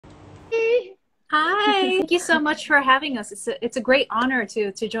Thank you so much for having us. It's a great honor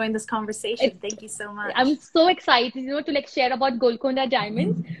to join this conversation. Thank you so much. I'm so excited, to like share about Golconda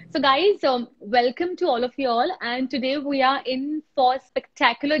Diamonds. So guys, welcome to all of you all. And today we are in for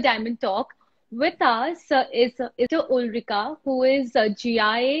spectacular diamond talk. With us is Ulrika, who is a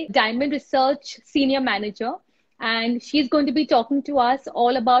GIA Diamond Research Senior Manager. And she's going to be talking to us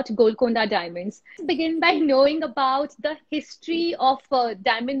all about Golconda Diamonds. Let's begin by knowing about the history of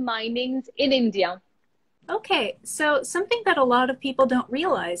diamond minings in India. Okay, so something that a lot of people don't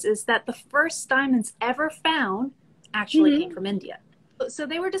realize is that the first diamonds ever found actually came from India. So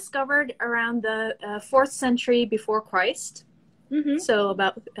they were discovered around the 4th century before Christ. So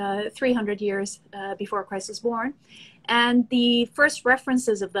about 300 years before Christ was born. And the first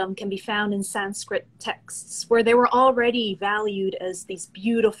references of them can be found in Sanskrit texts, where they were already valued as these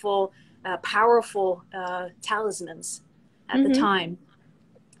beautiful, powerful talismans at the time.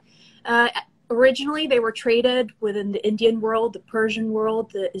 Originally, they were traded within the Indian world, the Persian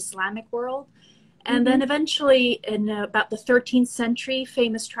world, the Islamic world. And then eventually, in about the 13th century,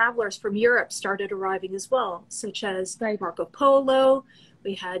 famous travelers from Europe started arriving as well, such as Marco Polo.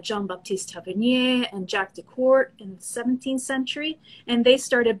 We had Jean-Baptiste Tavernier and Jacques de Court in the 17th century. And they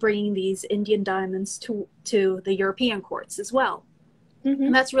started bringing these Indian diamonds to the European courts as well.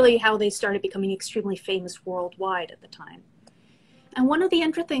 And that's really how they started becoming extremely famous worldwide at the time. And one of the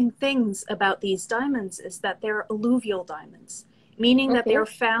interesting things about these diamonds is that they're alluvial diamonds, meaning that they are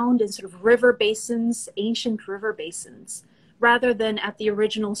found in sort of river basins, ancient river basins, rather than at the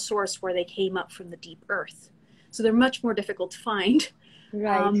original source where they came up from the deep earth. So they're much more difficult to find.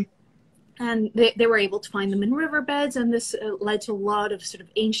 And they were able to find them in riverbeds, and this led to a lot of sort of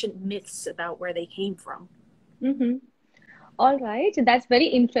ancient myths about where they came from. All right, that's very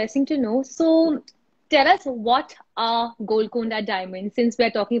interesting to know. So tell us, what are Golconda diamonds, since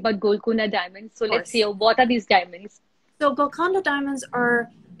we're talking about Golconda diamonds. So let's hear, what are these diamonds? So Golconda diamonds are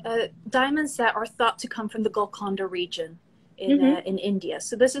diamonds that are thought to come from the Golconda region in India.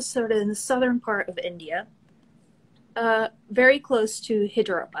 So this is sort of in the southern part of India, very close to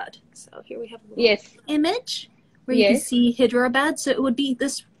Hyderabad. So here we have a little image where you can see Hyderabad. So it would be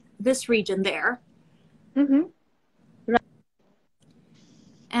this region there.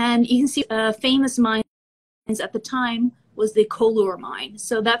 And you can see famous mines at the time was the Kollur mine.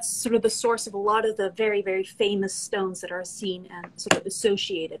 So that's sort of the source of a lot of the very, very famous stones that are seen and sort of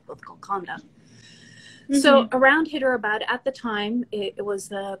associated with Golconda. So around Hyderabad at the time, it was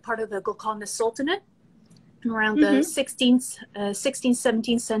the part of the Golconda Sultanate. Around the 16th,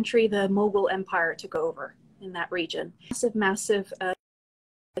 17th century, the Mughal Empire took over in that region. Massive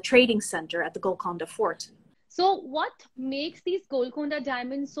trading center at the Golconda Fort. So what makes these Golconda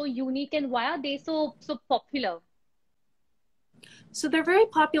diamonds so unique, and why are they so popular? So they're very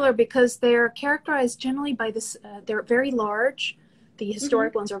popular because they're characterized generally by this, they're very large. The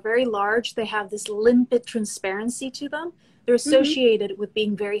historic ones are very large. They have this limpid transparency to them. They're associated with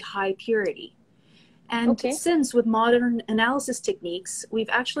being very high purity. And since with modern analysis techniques, we've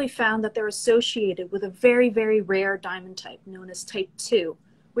actually found that they're associated with a very, very rare diamond type known as type 2,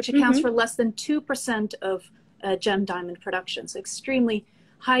 which accounts for less than 2% of gem diamond production. So extremely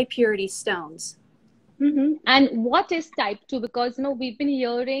high purity stones. And what is type 2? Because we've been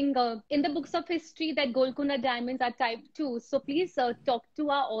hearing in the books of history that Golconda diamonds are type 2. So please talk to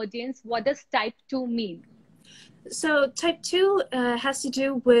our audience. What does type 2 mean? So type 2 has to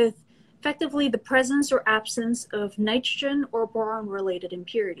do with effectively the presence or absence of nitrogen or boron related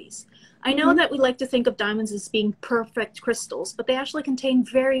impurities. I know that we like to think of diamonds as being perfect crystals, but they actually contain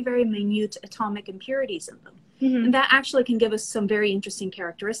very, very minute atomic impurities in them. And that actually can give us some very interesting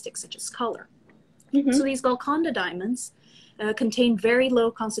characteristics, such as color. So these Golconda diamonds contain very low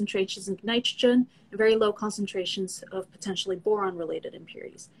concentrations of nitrogen and very low concentrations of potentially boron-related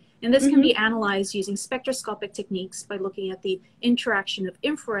impurities. And this can be analyzed using spectroscopic techniques by looking at the interaction of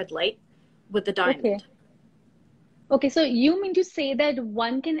infrared light with the diamond. Okay, so you mean to say that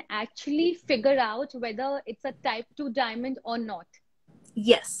one can actually figure out whether it's a type 2 diamond or not?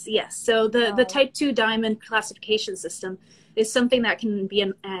 Yes. So the type 2 diamond classification system is something that can be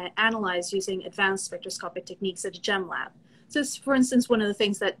analyzed using advanced spectroscopic techniques at a gem lab. So for instance, one of the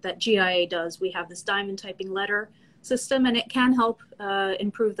things that GIA does, we have this diamond typing letter system, and it can help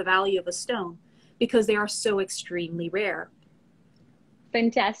improve the value of a stone because they are so extremely rare.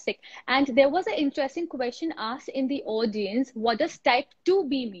 Fantastic. And there was an interesting question asked in the audience. What does type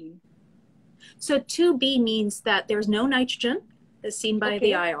 2B mean? So 2B means that there's no nitrogen, as seen by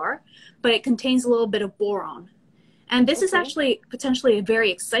the IR, but it contains a little bit of boron. And this is actually potentially a very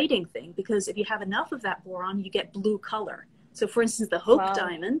exciting thing, because if you have enough of that boron, you get blue color. So for instance, the Hope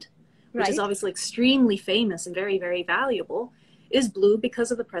diamond, which is Right. obviously extremely famous and very, very valuable, is blue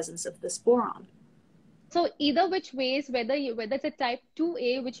because of the presence of this boron. So either which ways, whether it's a type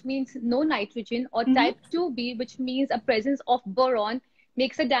 2A, which means no nitrogen, or Hmm. type 2B, which means a presence of boron,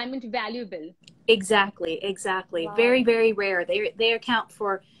 makes a diamond valuable. Exactly, exactly. Very, Wow. very rare. They account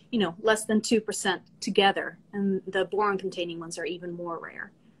for, less than 2% together, and the boron containing ones are even more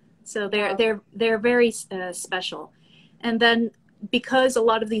rare. So Wow. they're very special. And then because a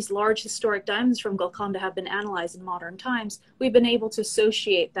lot of these large historic diamonds from Golconda have been analyzed in modern times, we've been able to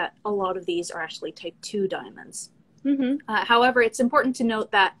associate that a lot of these are actually type 2 diamonds. Mm-hmm. However, it's important to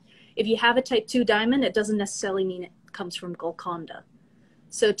note that if you have a type 2 diamond, it doesn't necessarily mean it comes from Golconda.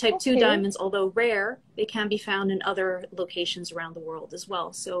 So type 2 Okay. diamonds, although rare, they can be found in other locations around the world as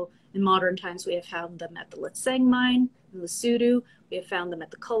well. So in modern times, we have found them at the Letseng mine in Lesotho. We have found them at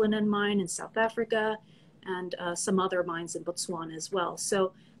the Cullinan mine in South Africa, and some other mines in Botswana as well.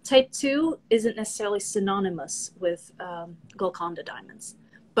 So type 2 isn't necessarily synonymous with Golconda diamonds,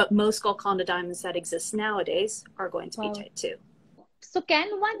 but most Golconda diamonds that exist nowadays are going to be Wow. type 2. So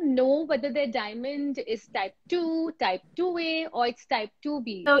can one know whether their diamond is type 2, type 2A, or it's type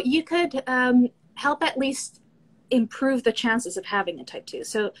 2B? So you could help at least improve the chances of having a type 2.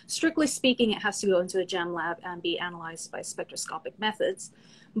 So strictly speaking, it has to go into a gem lab and be analyzed by spectroscopic methods.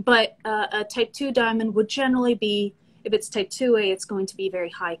 But a type 2 diamond would generally be, if it's type 2A, it's going to be very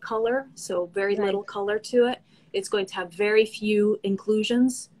high color, so very Right. little color to it. It's going to have very few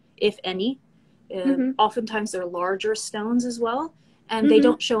inclusions, if any. Mm-hmm. Oftentimes they're larger stones as well, and they Mm-hmm.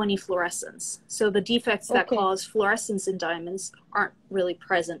 don't show any fluorescence. So the defects that Okay. cause fluorescence in diamonds aren't really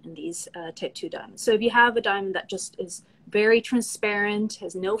present in these type 2 diamonds. So if you have a diamond that just is very transparent,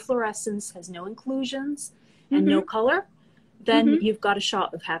 has no fluorescence, has no inclusions, and no Mm-hmm. color, then Mm-hmm. you've got a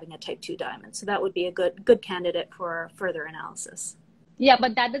shot of having a type 2 diamond. So that would be a good candidate for further analysis. Yeah,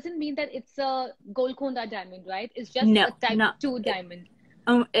 but that doesn't mean that it's a Golconda diamond, right? It's just No, a type not 2 diamond.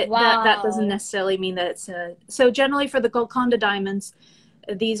 that doesn't Wow. necessarily mean that it's a. So generally for the Golconda diamonds,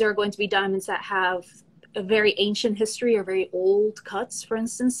 these are going to be diamonds that have a very ancient history or very old cuts, for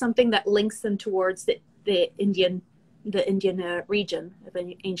instance, something that links them towards the Indian region of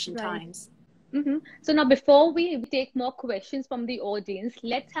ancient Right. times. Mm-hmm. So now, before we take more questions from the audience,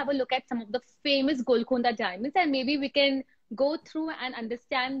 let's have a look at some of the famous Golconda diamonds, and maybe we can go through and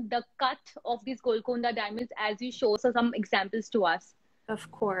understand the cut of these Golconda diamonds as you show some examples to us.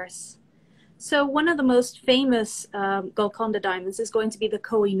 Of course. So one of the most famous Golconda diamonds is going to be the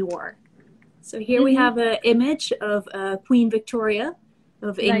Koh-i-Noor. So here we Mm-hmm. have an image of Queen Victoria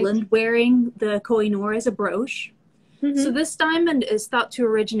of Right. England wearing the Koh-i-Noor as a brooch. So Mm-hmm. this diamond is thought to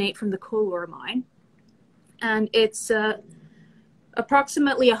originate from the Kollur mine, and it's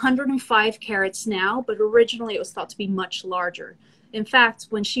approximately 105 carats now, but originally it was thought to be much larger. In fact,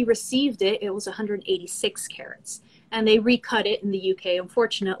 when she received it, it was 186 carats, and they recut it in the UK,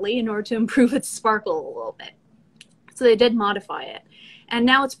 unfortunately, in order to improve its sparkle a little bit. So they did modify it, and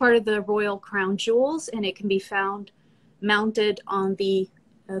now it's part of the Royal Crown Jewels, and it can be found mounted on the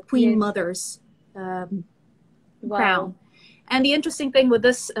Queen Yes. Mother's Wow. crown. And the interesting thing with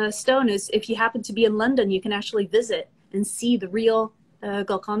this stone is if you happen to be in London, you can actually visit and see the real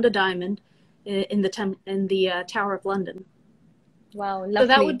Golconda diamond in the Tower of London. Wow. So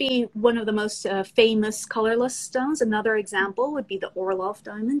that would Lovely. be one of the most famous colorless stones. Another example would be the Orlov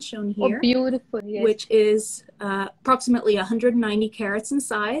diamond shown Oh, here, beautiful. Yes. which is approximately 190 carats in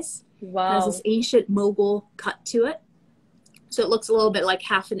size, has this Wow. ancient Mogul cut to it. So it looks a little bit like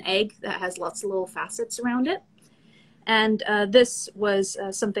half an egg that has lots of little facets around it. And this was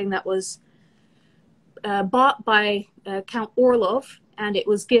something that was bought by Count Orlov, and it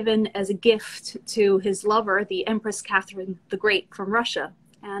was given as a gift to his lover, the Empress Catherine the Great from Russia.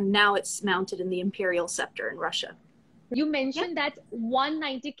 And now it's mounted in the imperial scepter in Russia. You Yeah. mentioned that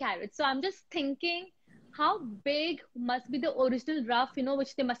 190 carats. So I'm just thinking, how big must be the original rough,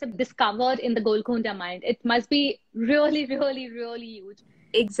 which they must have discovered in the Golconda mine? It must be really, really, really huge.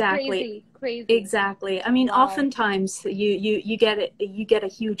 Exactly. Crazy, crazy. Exactly. I mean, Wow. oftentimes you get a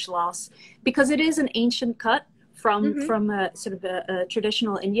huge loss because it is an ancient cut from Mm-hmm. from a sort of a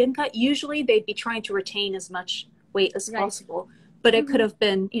traditional Indian cut. Usually, they'd be trying to retain as much weight as Right. possible, but it could Mm-hmm. have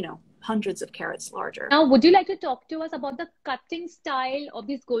been, hundreds of carats larger. Now, would you like to talk to us about the cutting style of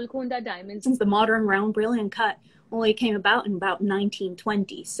these Golconda diamonds? Since the modern round brilliant cut only came about in about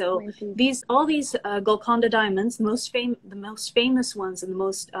 1920, so 20. all these Golconda diamonds, the most famous ones and the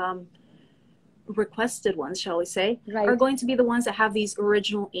most requested ones, shall we say, are Right. going to be the ones that have these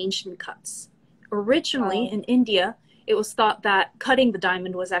original ancient cuts. Originally Wow. in India, it was thought that cutting the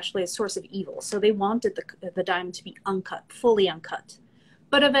diamond was actually a source of evil. So they wanted the diamond to be uncut, fully uncut.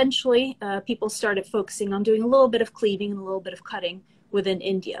 But eventually, people started focusing on doing a little bit of cleaving and a little bit of cutting within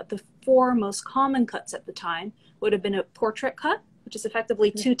India. The four most common cuts at the time would have been a portrait cut, which is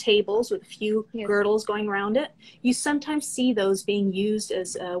effectively two tables with a few girdles going around it. You sometimes see those being used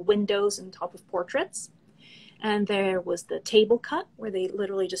as windows on top of portraits. And there was the table cut, where they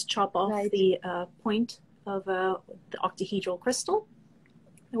literally just chop off the point of the octahedral crystal.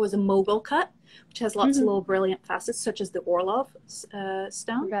 There was a Mughal cut, which has lots of little brilliant facets, such as the Orlov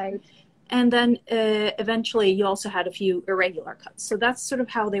stone. Right. And then eventually you also had a few irregular cuts. So that's sort of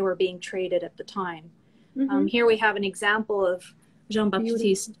how they were being traded at the time. Here we have an example of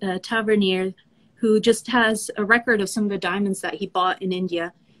Jean-Baptiste Tavernier, who just has a record of some of the diamonds that he bought in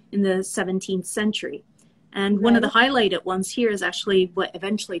India in the 17th century. And one of the highlighted ones here is actually what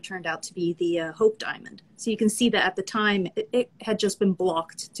eventually turned out to be the Hope Diamond. So you can see that at the time, it had just been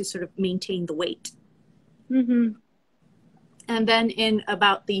blocked to sort of maintain the weight. And then in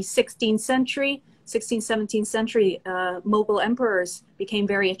about the 16th century, 16th, 17th century, Mughal emperors became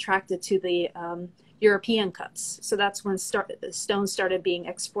very attracted to the European cuts. So that's when the stones started being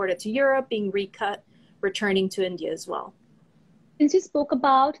exported to Europe, being recut, returning to India as well. Since you spoke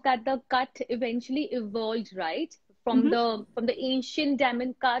about that, the cut eventually evolved, right? From the ancient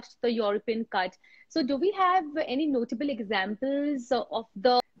diamond cut to the European cut. So do we have any notable examples of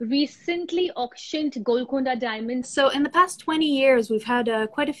the recently auctioned Golconda diamonds? So in the past 20 years, we've had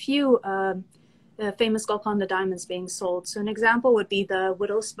quite a few famous Golconda diamonds being sold. So an example would be the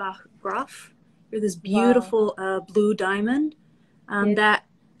Wittelsbach Graf, or this beautiful blue diamond that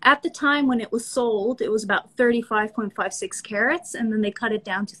at the time when it was sold, it was about 35.56 carats, and then they cut it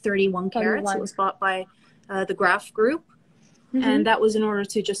down to 31 carats. It was bought by the Graf Group, and that was in order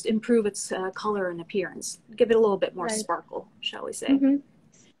to just improve its color and appearance, give it a little bit more sparkle, shall we say.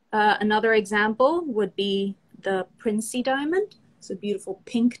 Another example would be the Princey diamond. It's a beautiful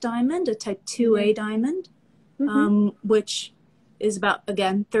pink diamond, a type 2A diamond, which is about,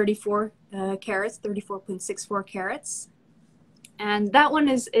 again, 34 carats, 34.64 carats. And that one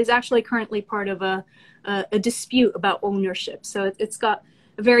is actually currently part of a dispute about ownership. So it's got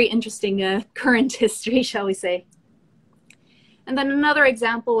a very interesting current history, shall we say. And then another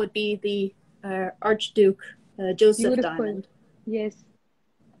example would be the Archduke Joseph diamond. Yes.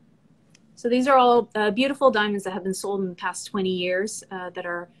 So these are all beautiful diamonds that have been sold in the past 20 years that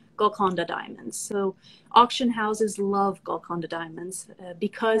are Golconda diamonds. So auction houses love Golconda diamonds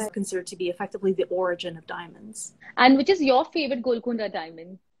because they're considered to be effectively the origin of diamonds. And which is your favorite Golconda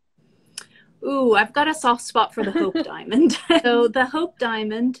diamond? Ooh, I've got a soft spot for the Hope diamond. So the Hope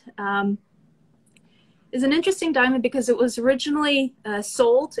diamond is an interesting diamond because it was originally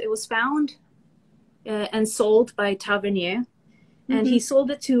sold. It was found and sold by Tavernier, and he sold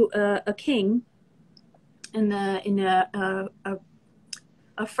it to a king in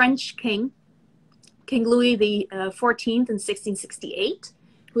a French king, King Louis the 14th in 1668,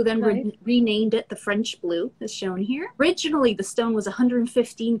 who then renamed it the French blue, as shown here. Originally, the stone was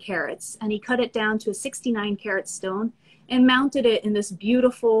 115 carats, and he cut it down to a 69 carat stone and mounted it in this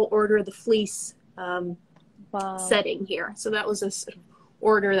beautiful Order of the Fleece setting here. So that was a sort of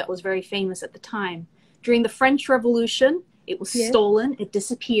order that was very famous at the time. During the French Revolution, it was stolen, it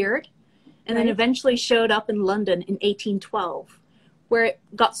disappeared, and then eventually showed up in London in 1812. Where it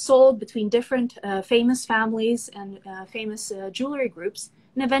got sold between different famous families and famous jewelry groups,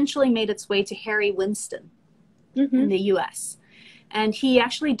 and eventually made its way to Harry Winston in the US. And he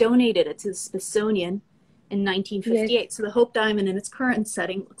actually donated it to the Smithsonian in 1958. So the Hope Diamond in its current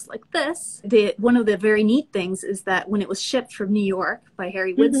setting looks like this. One of the very neat things is that when it was shipped from New York by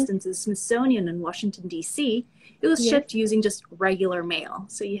Harry Winston to the Smithsonian in Washington, D.C., it was shipped using just regular mail.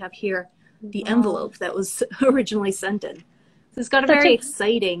 So you have here the envelope that was originally sent in. So it's got a very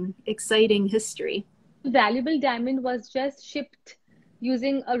exciting history. Valuable diamond was just shipped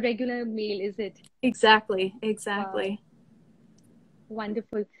using a regular mail, is it? Exactly.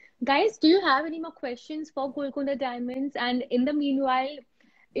 Wonderful. Guys, do you have any more questions for Golconda Diamonds? And in the meanwhile,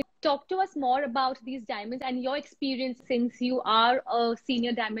 talk to us more about these diamonds and your experience, since you are a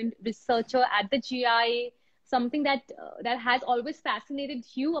senior diamond researcher at the GIA, something that has always fascinated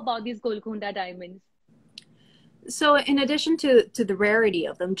you about these Golconda diamonds. So in addition to the rarity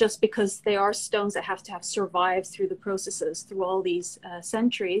of them, just because they are stones that have to have survived through the processes through all these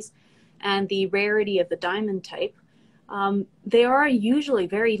centuries, and the rarity of the diamond type, they are usually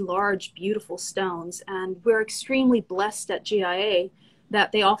very large, beautiful stones. And we're extremely blessed at GIA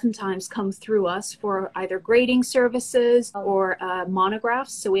that they oftentimes come through us for either grading services or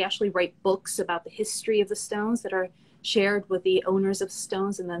monographs. So we actually write books about the history of the stones that are shared with the owners of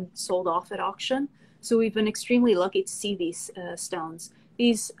stones and then sold off at auction. So we've been extremely lucky to see these stones.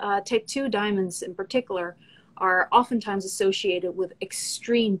 these type 2 diamonds in particular are oftentimes associated with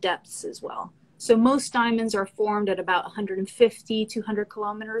extreme depths as well. So most diamonds are formed at about 150, 200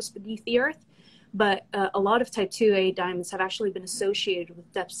 kilometers beneath the earth. But a lot of type 2A diamonds have actually been associated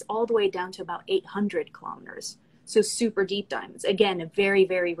with depths all the way down to about 800 kilometers. So super deep diamonds. Again, a very,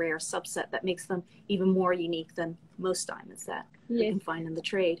 very rare subset that makes them even more unique than most diamonds that we can find in the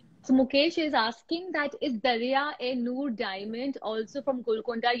trade. So Mukesh is asking that is Darya-e-Noor diamond also from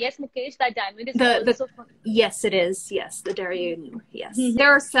Golconda? Yes, Mukesh, that diamond is also from... Yes, it is. Yes, the Darya-e-Noor. Yes.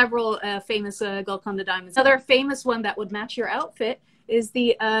 There are several famous Golconda diamonds. Another famous one that would match your outfit is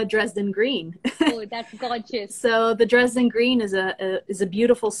the Dresden Green. Oh, that's gorgeous. So the Dresden Green is a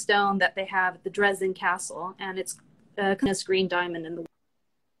beautiful stone that they have at the Dresden Castle, and it's the cleanest green diamond in the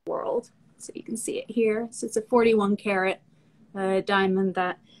world. So you can see it here. So it's a 41 carat diamond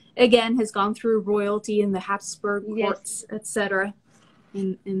that, again, has gone through royalty in the Habsburg courts, etc.,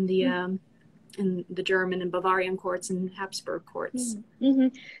 in the German and Bavarian courts and Habsburg courts.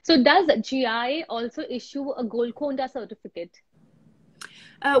 So does GIA also issue a Golconda certificate?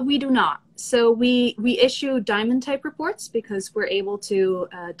 We do not. So we issue diamond type reports because we're able to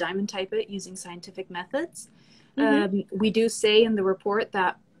diamond type it using scientific methods. We do say in the report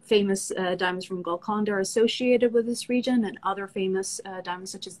that famous diamonds from Golconda are associated with this region, and other famous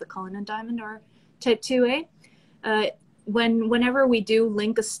diamonds such as the Cullinan diamond are type 2A. Whenever we do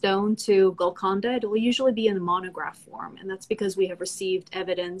link a stone to Golconda, it will usually be in a monograph form, and that's because we have received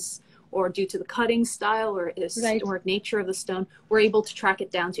evidence, or due to the cutting style or historic nature of the stone, we're able to track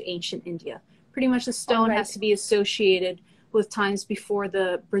it down to ancient India. Pretty much the stone has to be associated with times before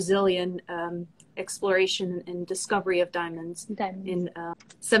the Brazilian exploration and discovery of diamonds. In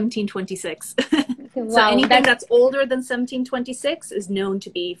 1726. So anything that's older than 1726 is known to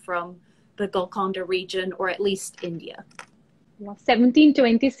be from the Golconda region, or at least India.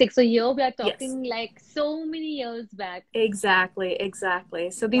 1726. So here we are talking like so many years back.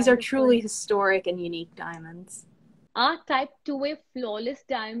 Exactly. So these are truly historic and unique diamonds. Are type 2A flawless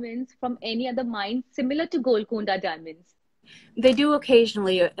diamonds from any other mine similar to Golconda diamonds? They do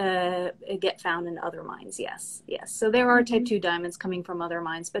occasionally get found in other mines, yes. So there are type 2 diamonds coming from other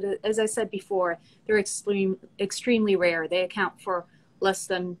mines, but as I said before, they're extremely rare. They account for less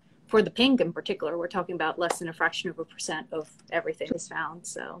than, for the pink in particular, we're talking about less than a fraction of a percent of everything is found.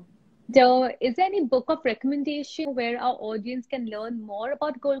 So is there any book of recommendation where our audience can learn more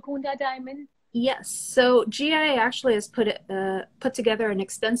about Golconda diamond? Yes, so GIA actually has put together an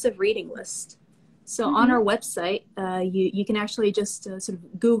extensive reading list. So on our website, you can actually just sort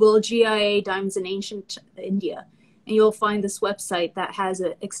of Google GIA Diamonds in Ancient India, and you'll find this website that has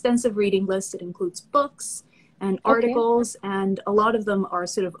an extensive reading list. It includes books and articles, and a lot of them are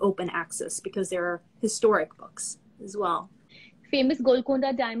sort of open access because there are historic books as well. Famous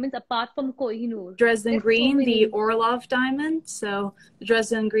Golconda diamonds apart from Kohinoor. Dresden Green, the Orlov diamond. So the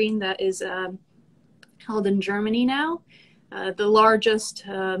Dresden Green that is held in Germany now, the largest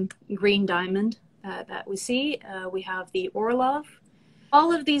green diamond that we see. We have the Orlov.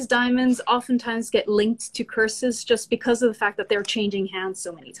 All of these diamonds oftentimes get linked to curses just because of the fact that they're changing hands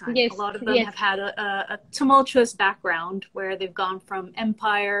so many times. A lot of them have had a tumultuous background where they've gone from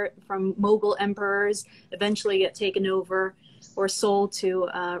empire, from Mughal emperors, eventually get taken over or sold to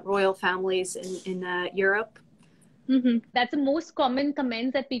royal families in Europe. That's the most common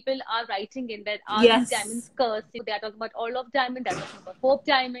comments that people are writing in, that are these diamonds cursed. They are talking about Orlov diamond, they're talking about Hope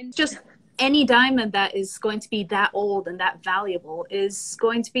diamond. Just any diamond that is going to be that old and that valuable is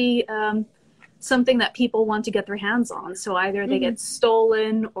going to be something that people want to get their hands on. So either they get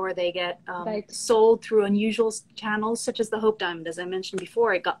stolen or they get sold through unusual channels, such as the Hope diamond. As I mentioned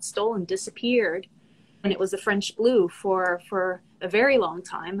before, it got stolen, disappeared, and it was the French blue for a very long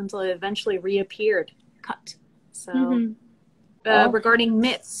time until it eventually reappeared cut. So regarding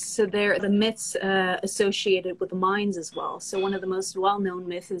myths, so the myths associated with the mines as well. So one of the most well-known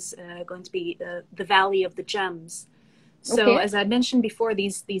myths is going to be the Valley of the Gems. So as I mentioned before,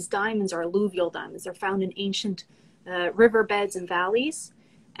 these diamonds are alluvial diamonds. They're found in ancient riverbeds and valleys.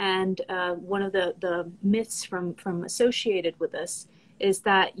 And one of the myths from associated with this is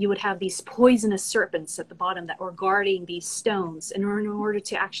that you would have these poisonous serpents at the bottom that were guarding these stones. And in order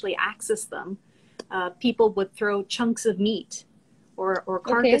to actually access them, people would throw chunks of meat or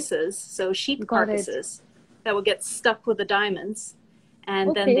carcasses, so sheep carcasses, that would get stuck with the diamonds.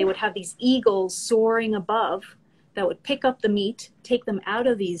 And then they would have these eagles soaring above that would pick up the meat, take them out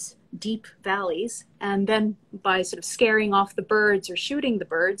of these deep valleys, and then by sort of scaring off the birds or shooting the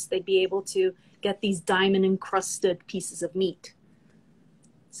birds, they'd be able to get these diamond-encrusted pieces of meat.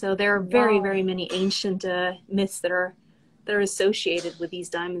 So there are very, very many ancient myths that are that are associated with these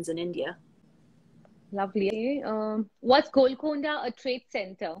diamonds in India. Lovely. Was Golconda a trade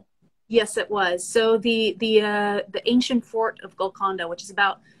center? Yes, it was. So the ancient fort of Golconda, which is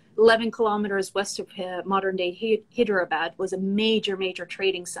about 11 kilometers west of modern day Hyderabad, was a major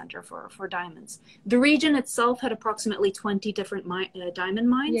trading center for diamonds. The region itself had approximately 20 different diamond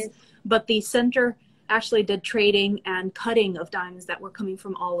mines, Yes. but the center actually did trading and cutting of diamonds that were coming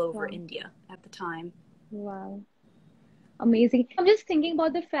from all over Wow. India at the time. Wow. Amazing. I'm just thinking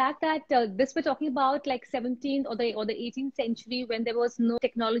about the fact that this we're talking about like 17th or the 18th century, when there was no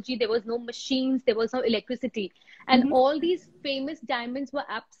technology, there was no machines, there was no electricity, and Hmm. all these famous diamonds were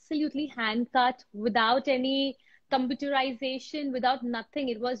absolutely hand cut without any computerization, without nothing.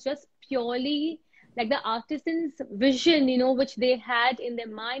 It was just purely like the artisan's vision, which they had in their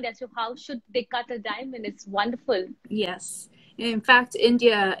mind as to how should they cut a diamond. It's wonderful. Yes. In fact,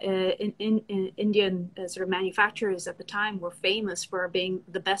 India, in Indian sort of manufacturers at the time were famous for being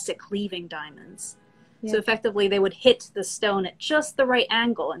the best at cleaving diamonds. So Yes. effectively, they would hit the stone at just the right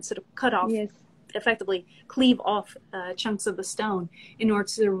angle and sort of cut off, Yes. effectively cleave off chunks of the stone in order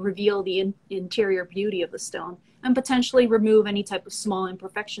to reveal the interior beauty of the stone and potentially remove any type of small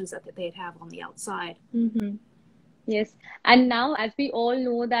imperfections that they'd have on the outside. Mm-hmm. Yes. And now, as we all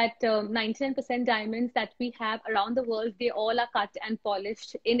know, that 99% diamonds that we have around the world, they all are cut and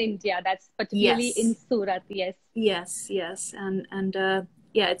polished in India. That's particularly in Yes. Surat. Yes. Yes, and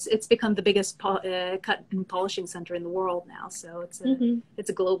yeah, it's become the biggest cut and polishing center in the world now. So Mm-hmm. it's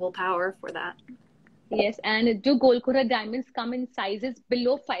a global power for that. Yes. And do Golconda diamonds come in sizes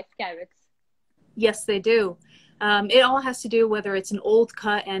below 5 carats? Yes, they do. It all has to do whether it's an old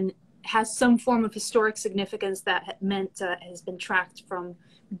cut and has some form of historic significance that meant has been tracked from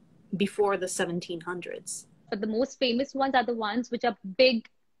before the 1700s. But the most famous ones are the ones which are big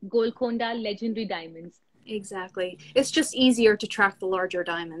Golconda legendary diamonds. Exactly. It's just easier to track the larger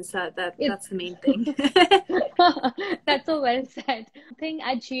diamonds. That's It's the main thing. That's so well said. Thing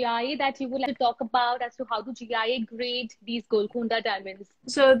at GIA that you would like to talk about as to how do GIA grade these Golconda diamonds?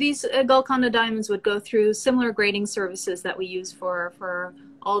 So these Golconda diamonds would go through similar grading services that we use for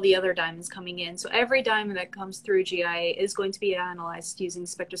all the other diamonds coming in. So every diamond that comes through GIA is going to be analyzed using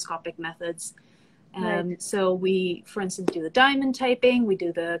spectroscopic methods. Right. So we, for instance, do the diamond typing, we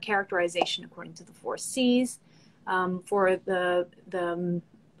do the characterization according to the 4Cs. For the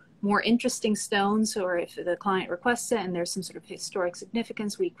more interesting stones, or if the client requests it and there's some sort of historic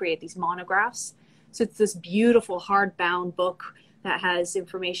significance, we create these monographs. So it's this beautiful hardbound book that has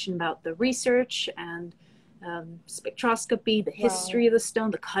information about the research and spectroscopy, the history Wow. of the stone,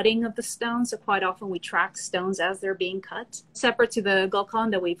 the cutting of the stone. So quite often we track stones as they're being cut. Separate to the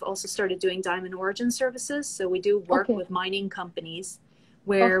Golconda, we've also started doing diamond origin services. So we do work Okay. with mining companies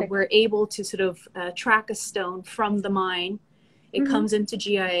where Perfect. we're able to sort of track a stone from the mine. It Mm-hmm. comes into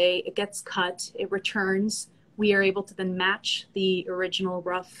GIA, it gets cut, it returns. We are able to then match the original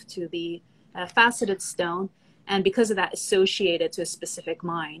rough to the faceted stone, and because of that, associate it to a specific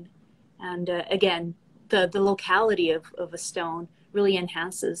mine. And again, the locality of a stone really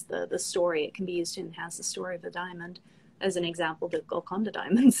enhances the story. It can be used to enhance the story of a diamond. As an example, the Golconda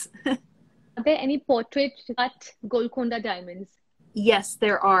diamonds. Are there any portrait cut Golconda diamonds? Yes,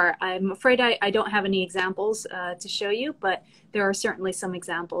 there are. I'm afraid I don't have any examples to show you, but there are certainly some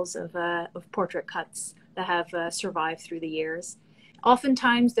examples of portrait cuts that have survived through the years.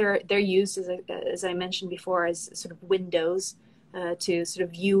 Oftentimes, they're used as I mentioned before, as sort of windows to sort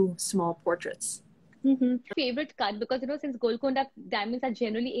of view small portraits. Mm-hmm. Favorite cut, because since Golconda diamonds are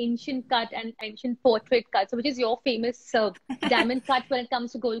generally ancient cut and ancient portrait cut, so which is your famous diamond cut when it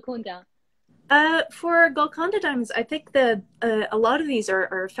comes to Golconda? For Golconda diamonds, I think a lot of these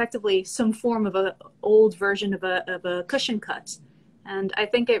are effectively some form of an old version of a cushion cut, and I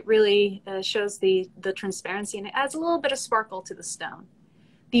think it really shows the transparency, and it adds a little bit of sparkle to the stone.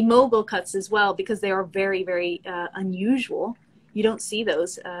 The mogul cuts as well, because they are very unusual. You don't see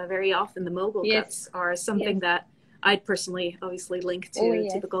those very often. The mogul Yes. cuts are something Yes. that I'd personally obviously link Oh, to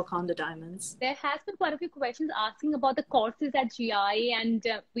yes. the Golconda diamonds. There has been quite a few questions asking about the courses at GIA, and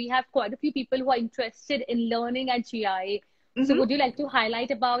we have quite a few people who are interested in learning at GIA. So Mm-hmm. would you like to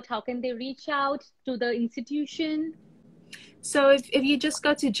highlight about how can they reach out to the institution? So if you just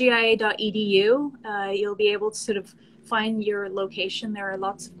go to gia.edu, you'll be able to sort of find your location. There are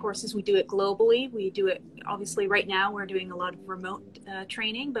lots of courses. We do it globally. We do it, obviously, right now we're doing a lot of remote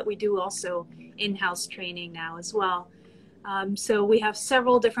training, but we do also in-house training now as well. So we have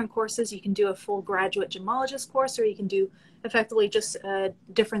several different courses. You can do a full graduate gemologist course, or you can do effectively just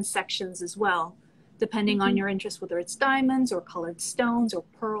different sections as well, depending on Mm-hmm. your interest, whether it's diamonds or colored stones or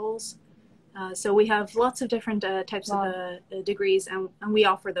pearls. So we have lots of different types of Wow. degrees, and we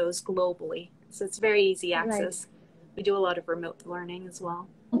offer those globally. So it's very easy Right. access. We do a lot of remote learning as well.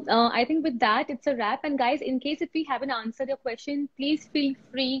 I think with that, it's a wrap. And guys, in case if we haven't answered your question, please feel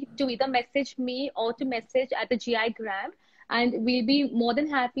free to either message me or to message at the GI Gram, and we'll be more than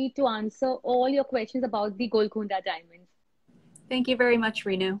happy to answer all your questions about the Golconda Diamonds. Thank you very much,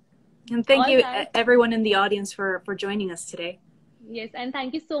 Renu. And thank All you, right. everyone in the audience, for joining us today. Yes, and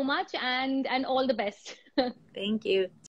thank you so much, and all the best. Thank you.